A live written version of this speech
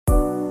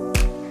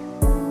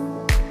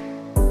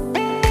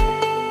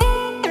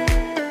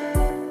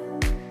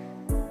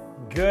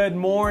Good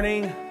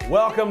morning.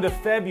 Welcome to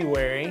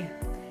February,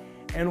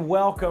 and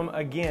welcome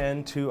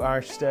again to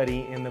our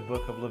study in the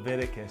book of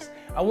Leviticus.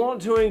 I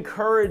want to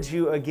encourage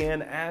you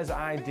again, as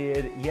I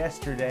did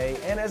yesterday,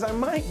 and as I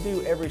might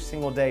do every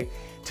single day,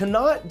 to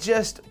not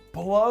just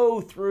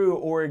blow through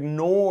or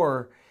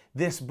ignore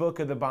this book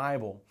of the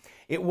Bible.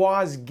 It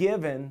was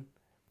given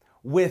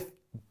with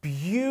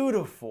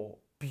beautiful,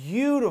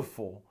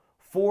 beautiful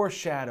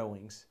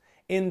foreshadowings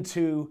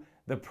into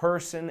the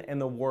person and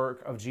the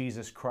work of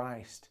Jesus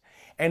Christ.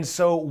 And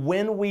so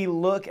when we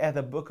look at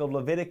the book of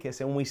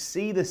Leviticus and we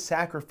see the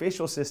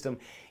sacrificial system,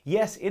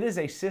 yes, it is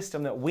a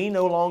system that we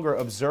no longer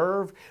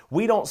observe.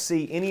 We don't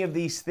see any of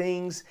these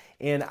things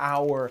in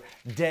our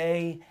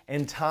day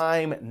and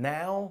time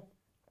now,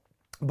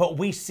 but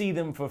we see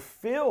them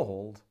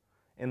fulfilled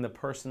in the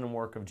person and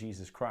work of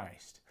Jesus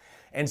Christ.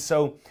 And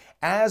so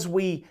as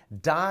we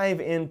dive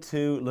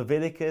into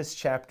Leviticus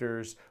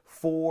chapters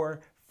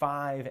 4,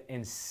 5,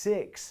 and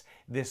 6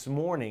 this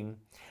morning,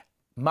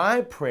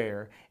 my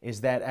prayer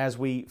is that as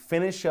we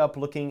finish up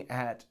looking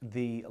at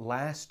the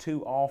last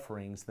two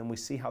offerings, then we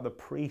see how the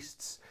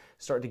priests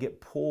start to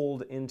get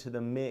pulled into the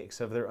mix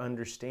of their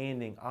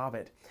understanding of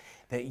it,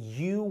 that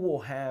you will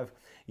have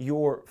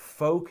your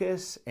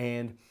focus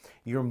and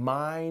your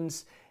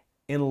minds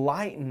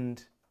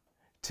enlightened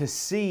to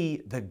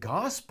see the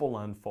gospel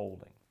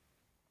unfolding.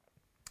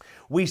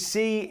 We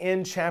see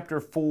in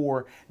chapter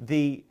 4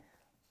 the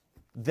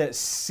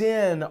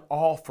sin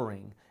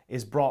offering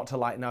is brought to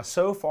light. Now,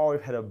 so far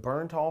we've had a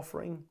burnt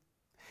offering,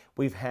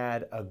 we've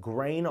had a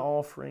grain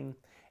offering,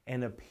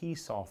 and a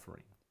peace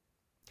offering.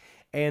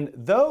 And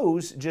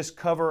those just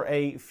cover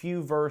a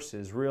few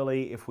verses.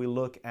 Really, if we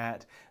look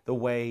at the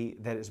way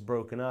that it's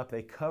broken up,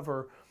 they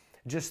cover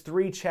just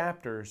 3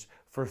 chapters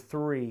for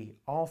 3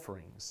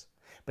 offerings.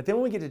 But then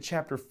when we get to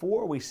chapter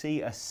 4, we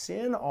see a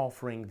sin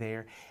offering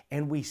there,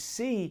 and we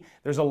see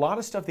there's a lot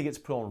of stuff that gets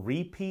put on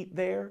repeat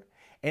there.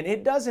 And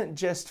it doesn't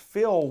just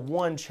fill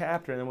one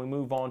chapter and then we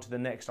move on to the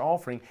next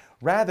offering.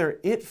 Rather,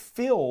 it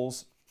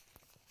fills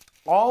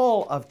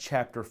all of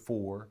chapter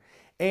 4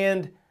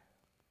 and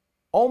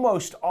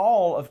almost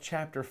all of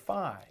chapter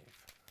 5.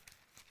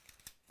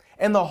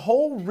 And the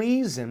whole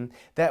reason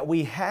that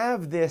we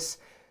have this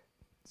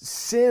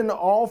sin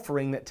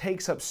offering that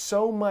takes up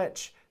so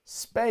much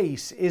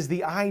space is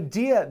the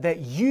idea that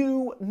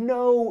you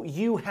know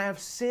you have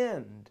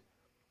sinned.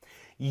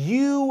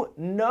 You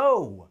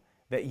know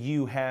that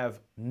you have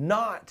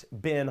not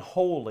been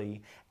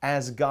holy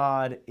as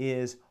God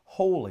is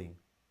holy.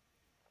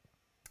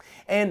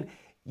 And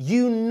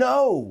you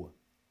know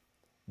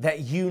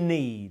that you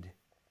need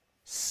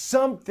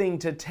something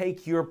to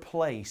take your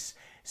place,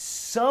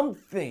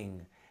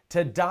 something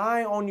to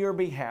die on your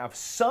behalf,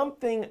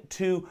 something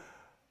to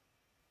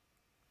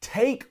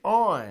take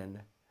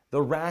on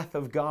the wrath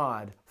of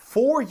God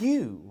for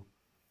you.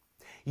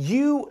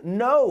 You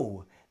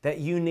know that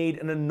you need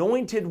an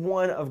anointed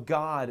one of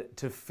God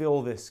to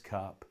fill this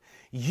cup.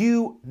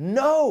 You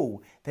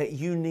know that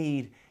you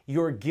need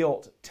your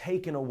guilt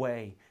taken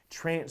away,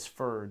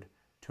 transferred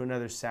to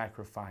another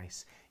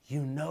sacrifice.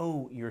 You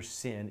know your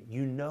sin.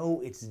 You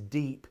know it's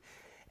deep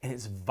and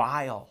it's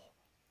vile.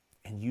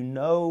 And you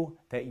know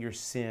that your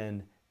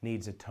sin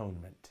needs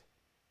atonement.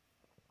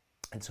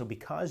 And so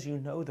because you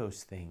know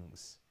those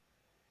things,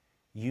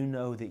 you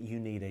know that you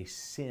need a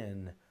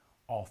sin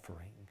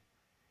offering.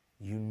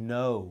 You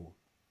know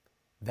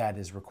that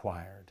is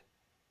required.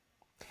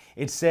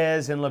 It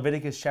says in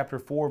Leviticus chapter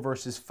 4,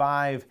 verses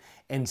 5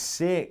 and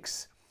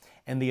 6,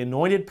 "And the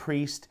anointed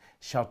priest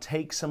shall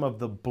take some of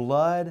the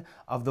blood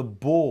of the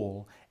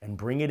bull and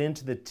bring it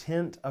into the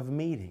tent of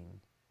meeting.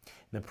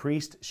 And the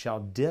priest shall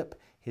dip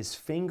his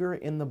finger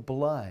in the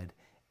blood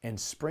and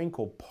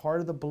sprinkle part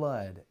of the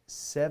blood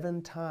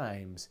 7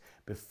 times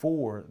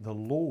before the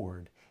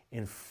Lord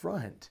in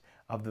front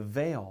of the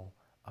veil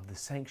of the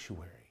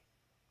sanctuary."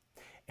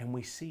 And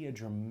we see a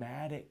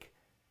dramatic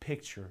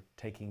picture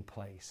taking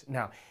place.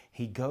 Now,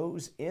 he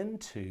goes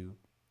into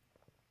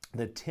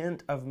the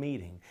tent of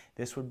meeting.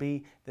 This would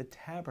be the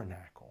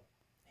tabernacle.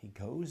 He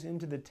goes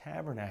into the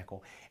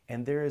tabernacle,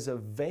 and there is a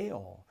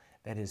veil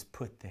that is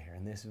put there.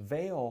 And this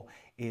veil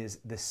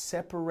is the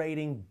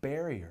separating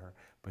barrier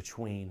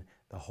between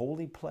the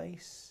holy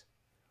place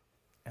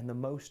and the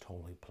most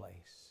holy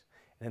place.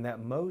 And in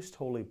that most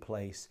holy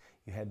place,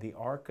 you had the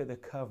Ark of the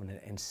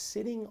Covenant, and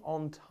sitting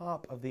on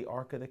top of the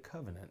Ark of the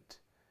Covenant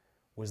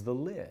was the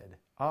lid,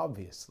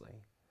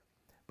 obviously.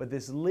 But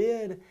this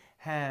lid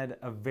had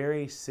a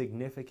very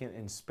significant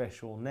and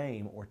special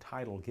name or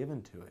title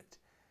given to it.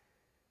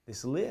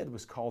 This lid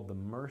was called the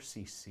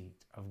mercy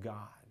seat of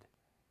God.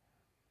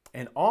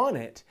 And on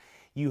it,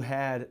 you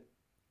had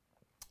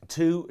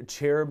 2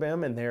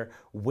 cherubim, and their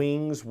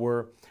wings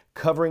were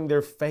covering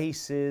their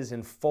faces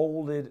and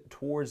folded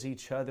towards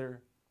each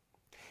other.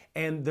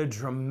 And the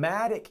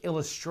dramatic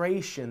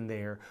illustration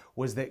there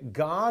was that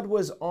God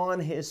was on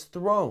his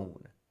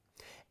throne,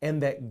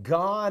 and that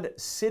God,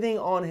 sitting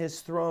on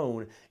his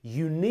throne,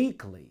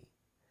 uniquely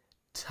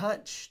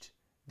touched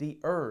the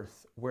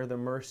earth where the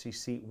mercy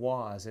seat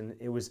was. And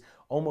it was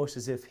almost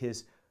as if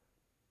his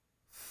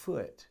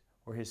foot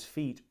or his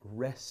feet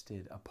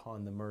rested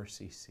upon the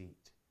mercy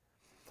seat.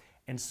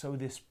 And so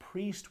this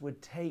priest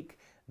would take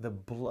the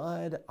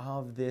blood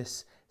of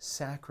this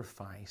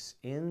sacrifice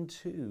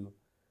into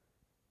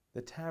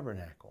the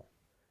tabernacle.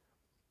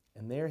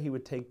 And there he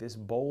would take this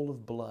bowl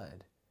of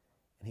blood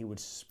and he would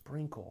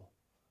sprinkle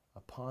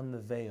upon the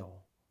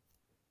veil,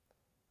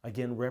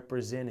 again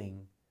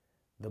representing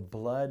the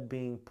blood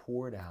being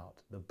poured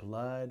out, the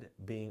blood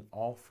being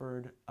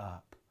offered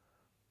up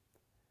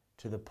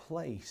to the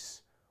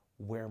place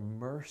where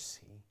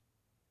mercy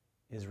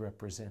is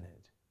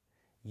represented,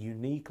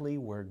 uniquely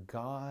where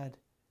God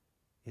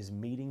is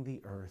meeting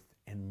the earth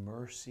and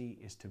mercy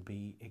is to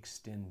be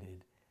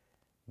extended.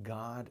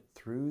 God,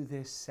 through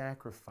this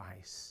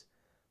sacrifice,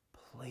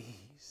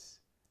 please,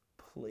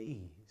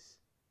 please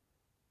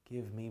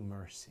give me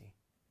mercy.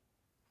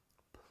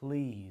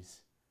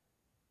 Please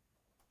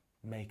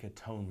make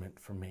atonement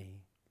for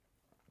me.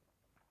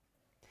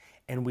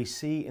 And we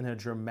see in a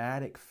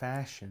dramatic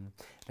fashion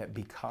that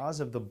because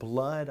of the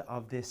blood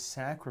of this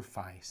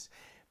sacrifice,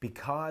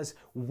 because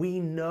we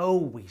know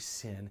we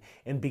sin,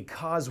 and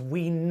because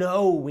we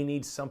know we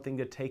need something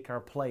to take our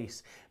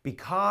place,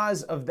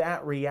 because of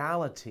that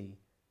reality,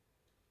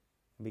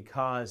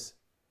 because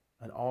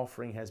an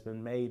offering has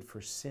been made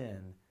for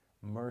sin,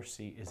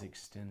 mercy is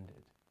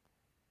extended.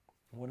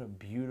 What a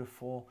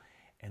beautiful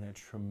and a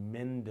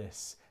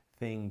tremendous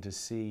thing to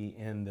see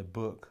in the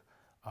book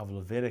of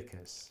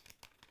Leviticus.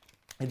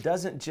 It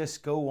doesn't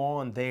just go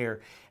on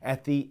there.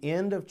 At the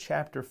end of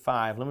chapter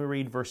 5, let me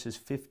read verses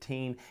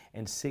 15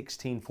 and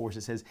 16 for us.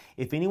 It says,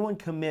 if anyone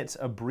commits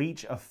a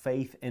breach of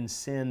faith and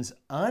sins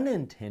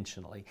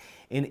unintentionally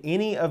in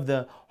any of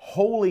the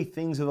holy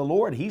things of the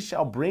Lord, he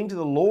shall bring to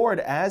the Lord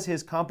as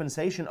his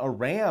compensation a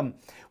ram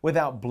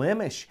without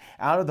blemish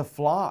out of the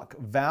flock,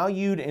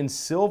 valued in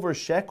silver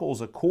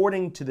shekels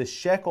according to the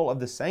shekel of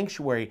the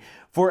sanctuary,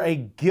 for a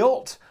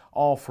guilt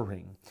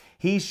offering.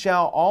 He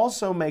shall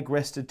also make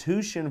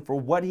restitution for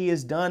what he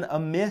has done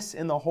amiss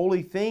in the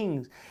holy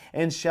things,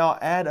 and shall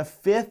add a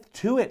fifth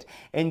to it,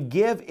 and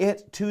give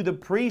it to the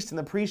priest. And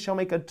the priest shall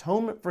make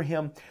atonement for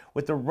him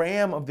with the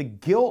ram of the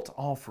guilt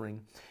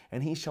offering,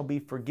 and he shall be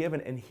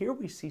forgiven. And here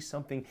we see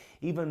something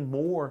even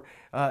more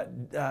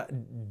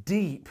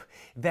deep,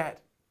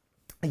 that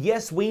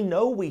yes, we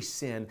know we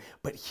sin,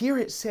 but here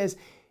it says,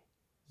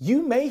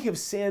 you may have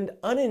sinned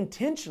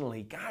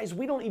unintentionally. Guys,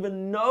 we don't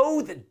even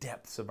know the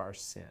depths of our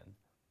sin.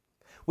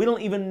 We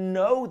don't even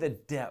know the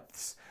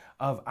depths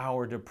of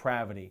our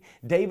depravity.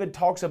 David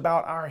talks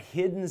about our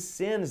hidden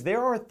sins.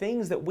 There are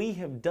things that we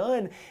have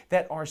done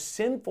that are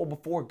sinful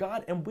before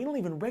God, and we don't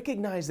even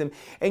recognize them.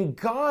 And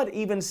God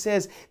even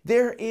says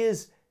there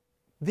is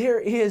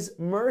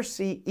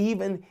mercy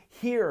even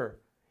here.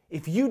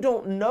 If you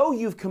don't know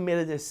you've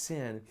committed a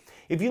sin,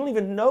 if you don't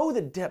even know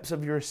the depths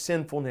of your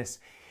sinfulness,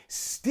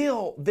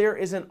 still there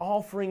is an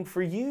offering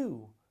for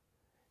you.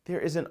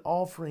 There is an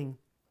offering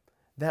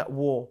that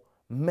will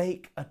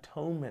make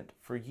atonement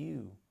for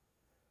you,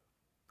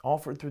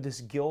 offered through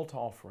this guilt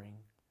offering.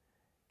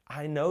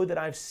 I know that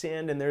I've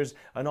sinned and there's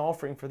an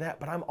offering for that,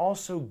 but I'm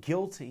also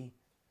guilty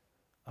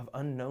of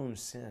unknown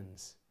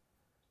sins.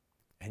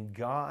 And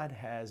God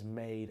has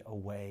made a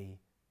way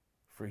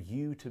for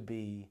you to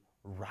be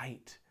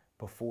right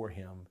before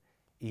Him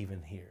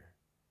even here.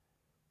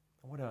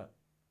 What an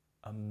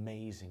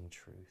amazing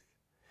truth.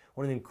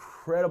 What an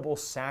incredible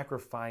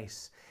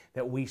sacrifice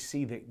that we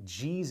see that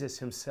Jesus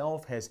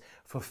Himself has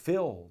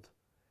fulfilled,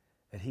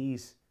 that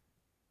He's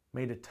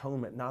made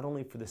atonement not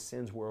only for the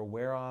sins we're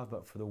aware of,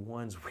 but for the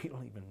ones we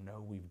don't even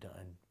know we've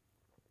done.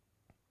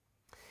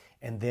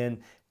 And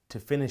then to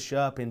finish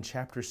up in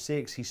chapter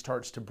 6, He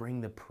starts to bring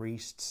the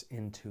priests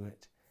into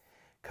it.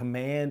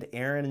 Command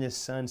Aaron and his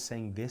sons,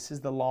 saying, this is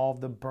the law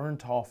of the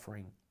burnt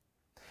offering.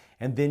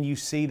 And then you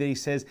see that He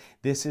says,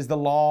 this is the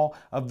law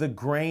of the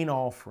grain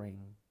offering.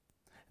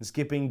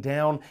 Skipping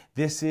down,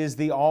 this is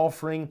the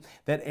offering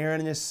that Aaron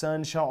and his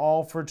son shall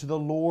offer to the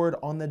Lord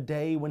on the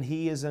day when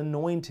he is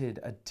anointed,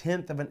 a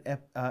tenth of an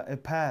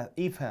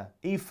ephah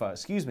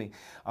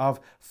of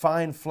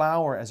fine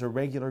flour as a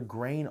regular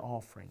grain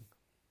offering.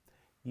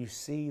 You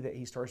see that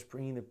He starts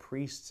bringing the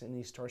priests and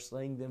He starts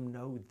letting them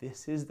know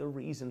this is the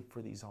reason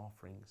for these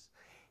offerings.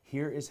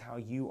 Here is how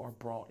you are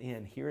brought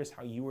in. Here is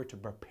how you are to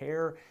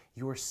prepare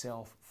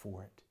yourself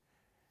for it.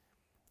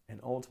 And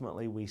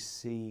ultimately we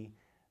see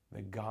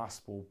the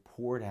gospel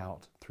poured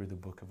out through the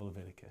book of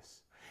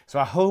Leviticus. So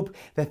I hope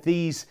that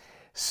these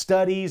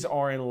studies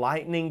are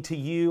enlightening to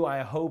you. I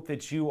hope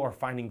that you are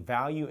finding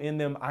value in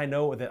them. I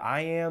know that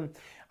I am.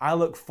 I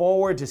look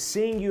forward to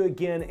seeing you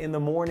again in the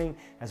morning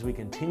as we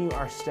continue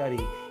our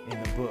study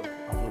in the book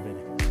of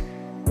Leviticus.